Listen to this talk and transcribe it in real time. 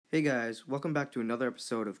Hey guys, welcome back to another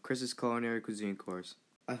episode of Chris's Culinary Cuisine Course.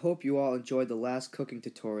 I hope you all enjoyed the last cooking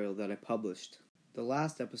tutorial that I published. The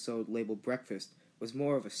last episode, labeled Breakfast, was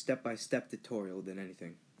more of a step-by-step tutorial than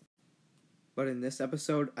anything. But in this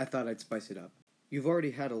episode, I thought I'd spice it up. You've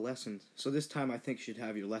already had a lesson, so this time I think you should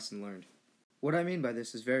have your lesson learned. What I mean by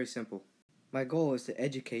this is very simple. My goal is to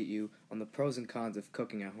educate you on the pros and cons of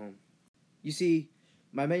cooking at home. You see,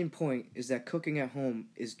 my main point is that cooking at home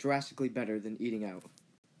is drastically better than eating out.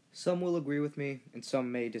 Some will agree with me, and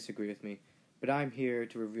some may disagree with me, but I'm here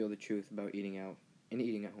to reveal the truth about eating out and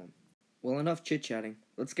eating at home. Well, enough chit-chatting.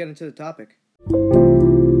 Let's get into the topic.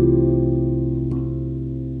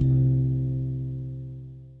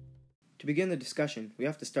 To begin the discussion, we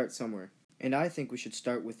have to start somewhere, and I think we should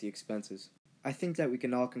start with the expenses. I think that we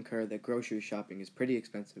can all concur that grocery shopping is pretty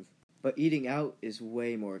expensive, but eating out is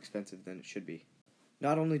way more expensive than it should be.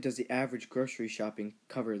 Not only does the average grocery shopping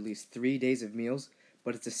cover at least 3 days of meals,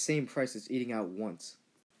 but it's the same price as eating out once.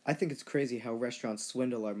 I think it's crazy how restaurants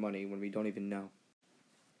swindle our money when we don't even know.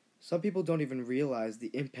 Some people don't even realize the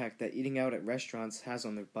impact that eating out at restaurants has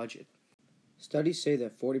on their budget. Studies say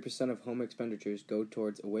that 40% of home expenditures go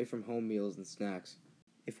towards away-from-home meals and snacks.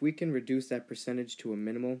 If we can reduce that percentage to a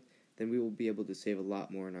minimal, then we will be able to save a lot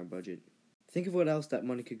more in our budget. Think of what else that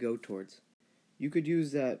money could go towards. You could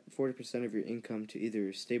use that 40% of your income to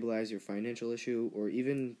either stabilize your financial issue or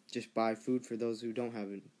even just buy food for those who don't have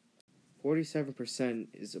it. 47%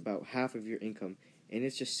 is about half of your income, and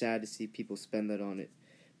it's just sad to see people spend that on it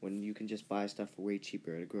when you can just buy stuff way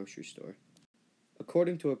cheaper at a grocery store.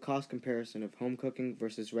 According to a cost comparison of home cooking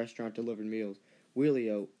versus restaurant-delivered meals,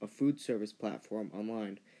 Wheelio, a food service platform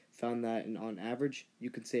online, found that on average, you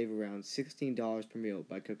can save around $16 per meal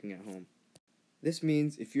by cooking at home. This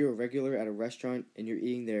means if you're a regular at a restaurant and you're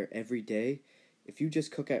eating there every day, if you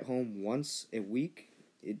just cook at home once a week,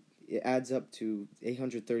 it adds up to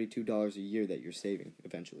 $832 a year that you're saving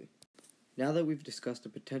eventually. Now that we've discussed the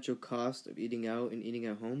potential cost of eating out and eating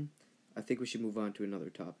at home, I think we should move on to another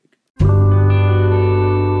topic.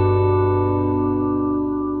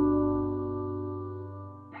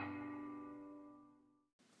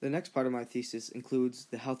 The next part of my thesis includes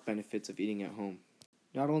the health benefits of eating at home.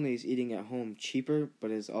 Not only is eating at home cheaper,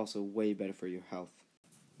 but it is also way better for your health.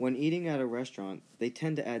 When eating at a restaurant, they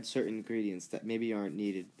tend to add certain ingredients that maybe aren't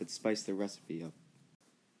needed, but spice the recipe up.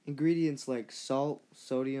 Ingredients like salt,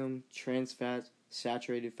 sodium, trans fats,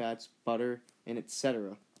 saturated fats, butter, and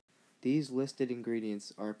etc. These listed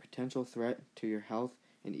ingredients are a potential threat to your health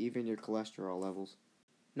and even your cholesterol levels.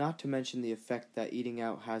 Not to mention the effect that eating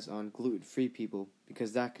out has on gluten-free people,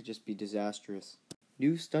 because that could just be disastrous.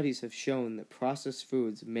 New studies have shown that processed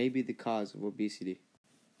foods may be the cause of obesity.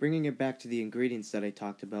 Bringing it back to the ingredients that I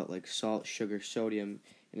talked about, like salt, sugar, sodium,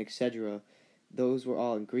 and etc., those were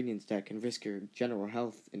all ingredients that can risk your general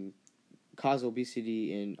health and cause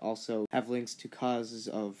obesity and also have links to causes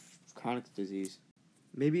of chronic disease.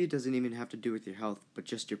 Maybe it doesn't even have to do with your health, but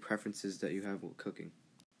just your preferences that you have while cooking.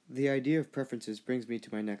 The idea of preferences brings me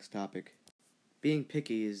to my next topic. Being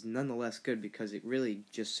picky is nonetheless good because it really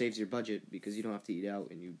just saves your budget because you don't have to eat out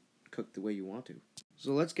and you cook the way you want to.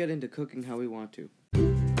 So let's get into cooking how we want to.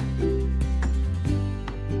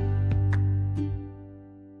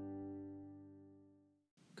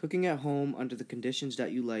 Cooking at home under the conditions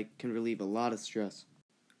that you like can relieve a lot of stress.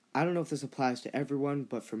 I don't know if this applies to everyone,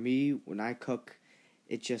 but for me, when I cook,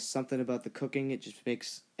 it's just something about the cooking. It just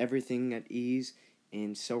makes everything at ease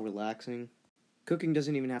and so relaxing. Cooking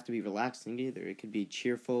doesn't even have to be relaxing either. It could be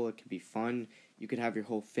cheerful, it could be fun. You could have your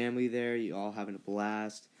whole family there, you all having a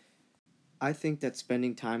blast. I think that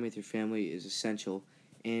spending time with your family is essential,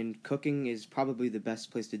 and cooking is probably the best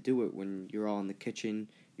place to do it when you're all in the kitchen,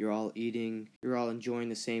 you're all eating, you're all enjoying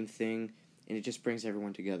the same thing, and it just brings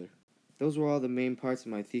everyone together. Those were all the main parts of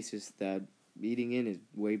my thesis, that eating in is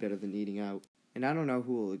way better than eating out. And I don't know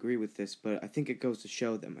who will agree with this, but I think it goes to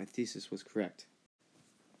show that my thesis was correct.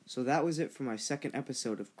 So that was it for my second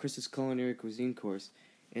episode of Chris's Culinary Cuisine Course,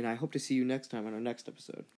 and I hope to see you next time on our next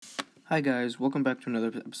episode. Hi guys, welcome back to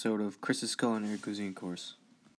another episode of Chris's Culinary Cuisine Course.